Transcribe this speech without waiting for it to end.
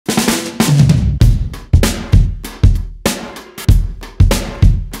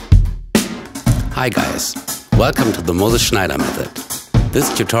Hi guys, welcome to the Moses Schneider Method.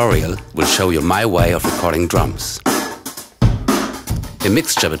 This tutorial will show you my way of recording drums. A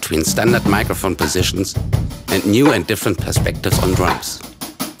mixture between standard microphone positions and new and different perspectives on drums.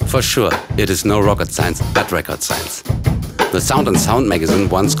 For sure, it is no rocket science but record science. The Sound and Sound magazine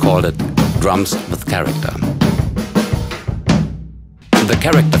once called it drums with character. The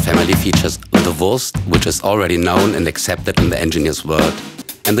character family features the Wurst, which is already known and accepted in the engineer's world,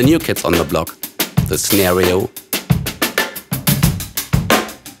 and the new kids on the block, the Snareo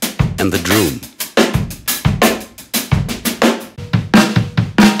and the Drum.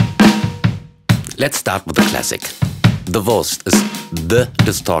 Let's start with the classic. The Wurst is the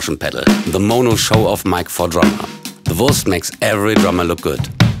distortion pedal, the mono show-off mic for drummer. The Wurst makes every drummer look good,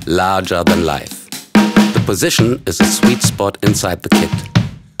 larger than life. The position is a sweet spot inside the kit.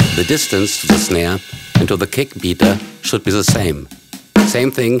 The distance to the snare and to the kick beater should be the same. Same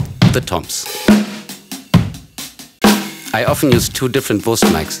thing with the toms. I often use two different Wurst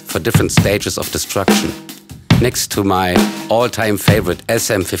mics for different stages of destruction. Next to my all-time favorite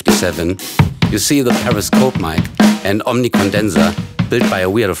SM57, you see the periscope mic, an omni condenser built by a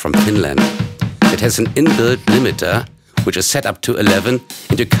weirdo from Finland. It has an inbuilt limiter, which is set up to 11,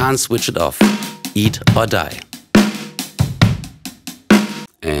 and you can't switch it off. Eat or die.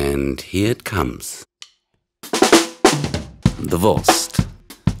 And here it comes. The Wurst.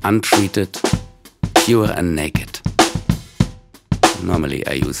 Untreated, pure and naked. Normally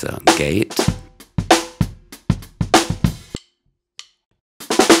I use a gate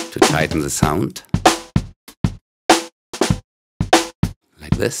to tighten the sound.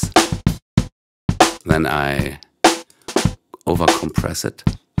 Like this. Then I overcompress it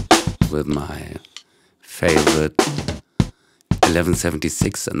with my favorite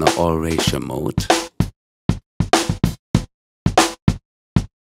 1176 in the all ratio mode.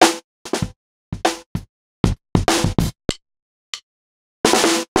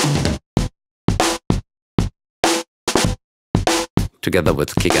 Together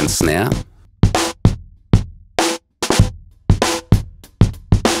with kick and snare.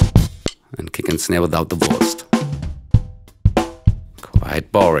 And kick and snare without the Wurst.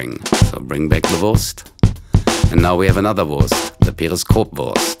 Quite boring, so bring back the Wurst. And now we have another Wurst, the periscope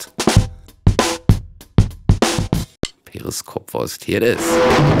Wurst. Periscope Wurst, here it is.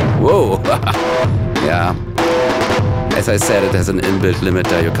 Whoa! Yeah. As I said, it has an inbuilt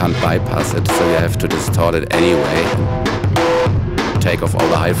limiter, you can't bypass it, so you have to distort it anyway. Take off all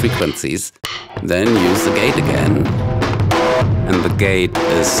the high frequencies. Then use the gate again. And the gate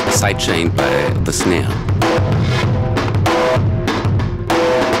is sidechained by the snare.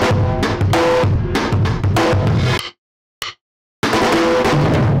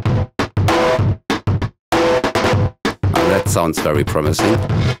 That sounds very promising.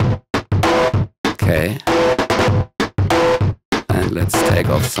 Okay. And let's take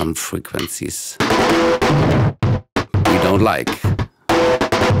off some frequencies we don't like.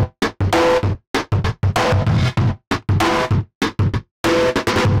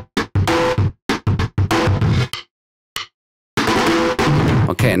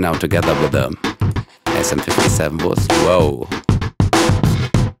 Okay, now together with the SM57 Wurst. Whoa.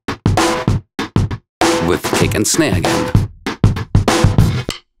 With kick and snare again.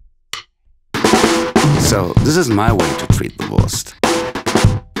 So this is my way to treat the Wurst.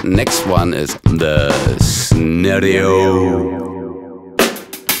 Next one is the Snareo.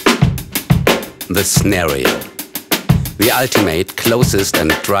 The Snareo. The ultimate, closest and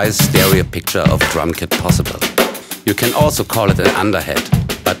driest stereo picture of drum kit possible. You can also call it an underhead,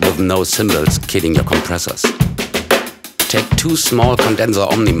 but with no cymbals killing your compressors. Take two small condenser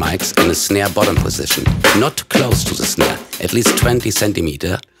omni mics in a snare bottom position, not too close to the snare, at least 20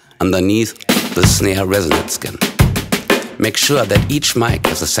 cm underneath the snare resonance skin. Make sure that each mic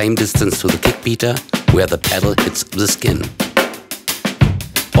has the same distance to the kick beater where the pedal hits the skin.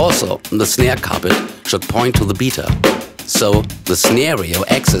 Also, the snare carpet should point to the beater, so the Snareo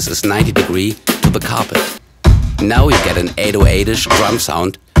axis is 90 degrees to the carpet. Now you get an 808-ish drum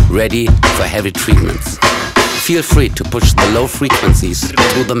sound ready for heavy treatments. Feel free to push the low frequencies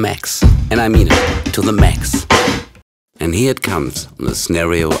to the max. And I mean it, to the max. And here it comes, the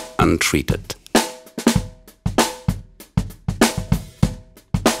Snareo untreated.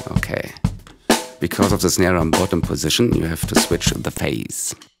 Okay. Because of the snare on bottom position, you have to switch the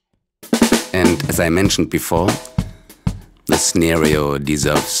phase. And as I mentioned before, the Snareo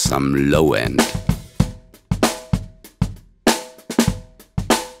deserves some low end.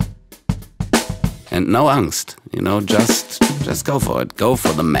 And no angst, you know, just go for it. Go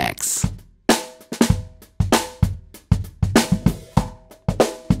for the max.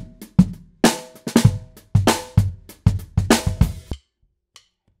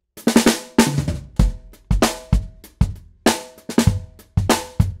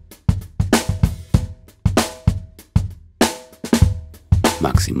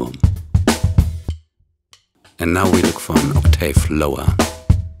 maximum. And now we look for an octave lower.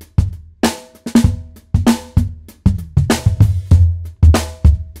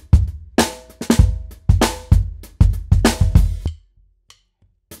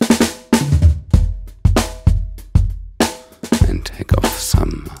 And take off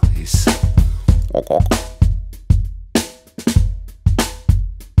some of these.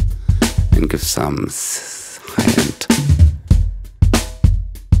 And give some high-end.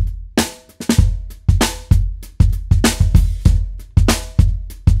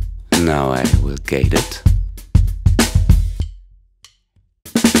 Now I will gate it.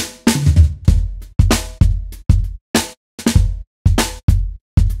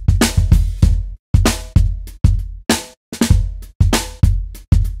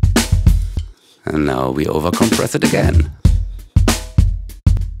 And now we overcompress it again.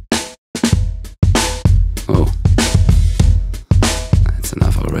 Oh, that's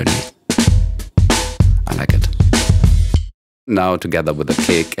enough already. I like it. Now together with the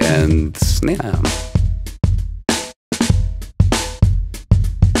kick and snare.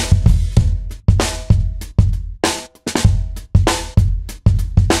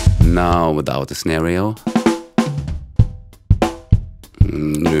 Now without the Snareo.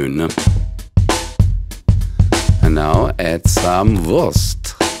 No. And now add some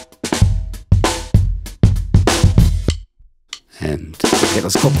Wurst. And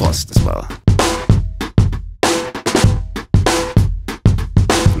the Wurst as well.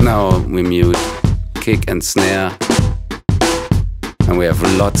 Now we mute kick and snare, and we have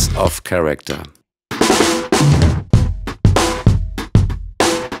lots of character.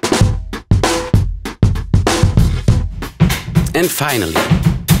 And finally,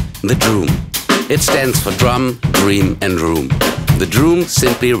 the drum. It stands for drum, dream and room. The drum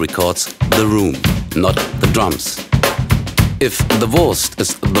simply records the room, not the drums. If the Wurst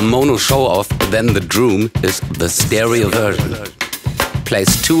is the mono show-off, then the drum is the stereo version.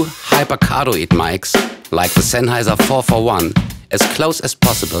 Place two hypercardioid mics, like the Sennheiser 441, as close as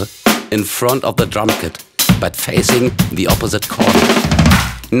possible in front of the drum kit, but facing the opposite corner.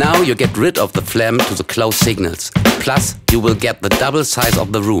 Now you get rid of the phlegm to the close signals, plus you will get the double size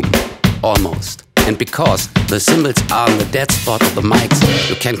of the room, almost. And because the cymbals are on the dead spot of the mics,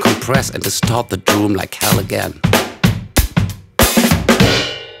 you can compress and distort the drum like hell again.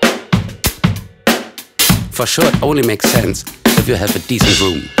 For sure it only makes sense if you have a decent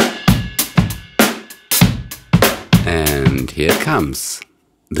room. And here it comes,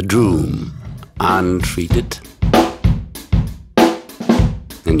 the drum, untreated.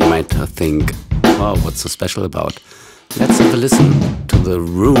 And you might think, wow, what's so special about? Let's have a listen to the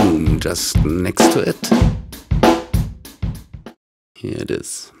room just next to it. Here it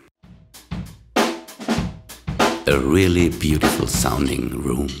is. A really beautiful sounding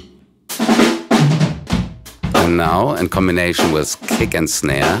room. And now, in combination with kick and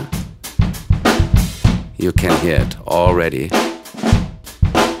snare, you can hear it already.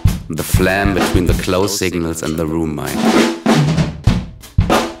 The phlegm between the close signals and the room mic.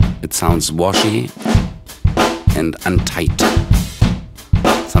 It sounds washy and untight.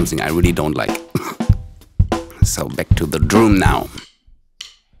 Something I really don't like. So back to the drum now.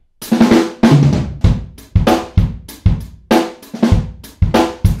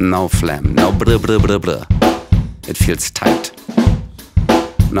 No phlegm, no brr brr brr brr. It feels tight.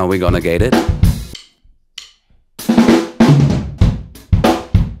 Now we're gonna gate it.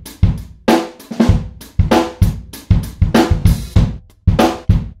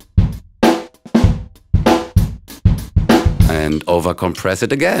 And overcompress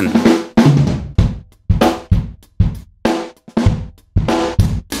it again.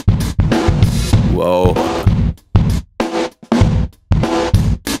 Whoa.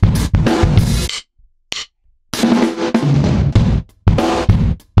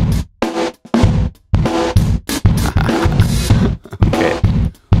 Okay,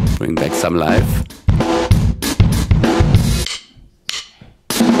 bring back some life.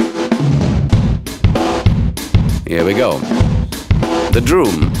 Here we go. The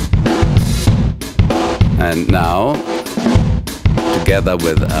drum. And now, together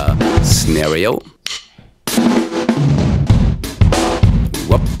with a Snareo.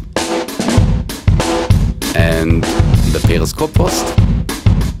 Whoop. And the periscope post.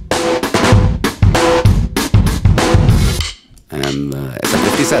 And the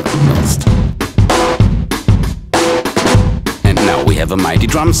SM57 post. And now we have a mighty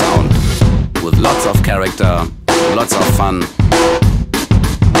drum sound with lots of character, lots of fun.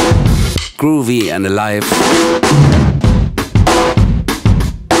 Groovy and alive.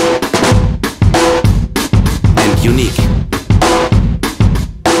 And unique.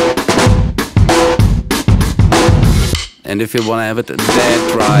 And if you want to have it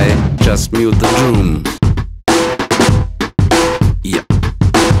dead dry, just mute the drum. Yep.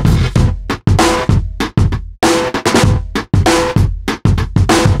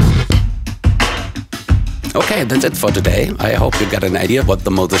 Okay, that's it for today. I hope you got an idea what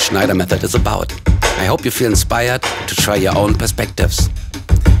the Moses Schneider Method is about. I hope you feel inspired to try your own perspectives.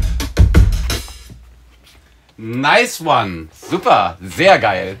 Nice one! Super! Sehr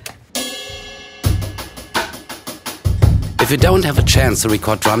geil! If you don't have a chance to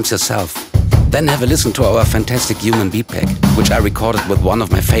record drums yourself, then have a listen to our fantastic human beat pack, which I recorded with one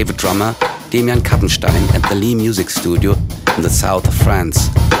of my favorite drummer, Demian Kappenstein, at the Limusic studio in the south of France,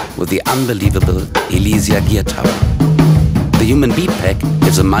 with the unbelievable elysia gear tower. The human beat pack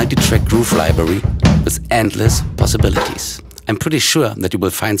is a multi-track groove library with endless possibilities. I'm pretty sure that you will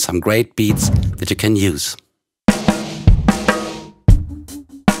find some great beats that you can use.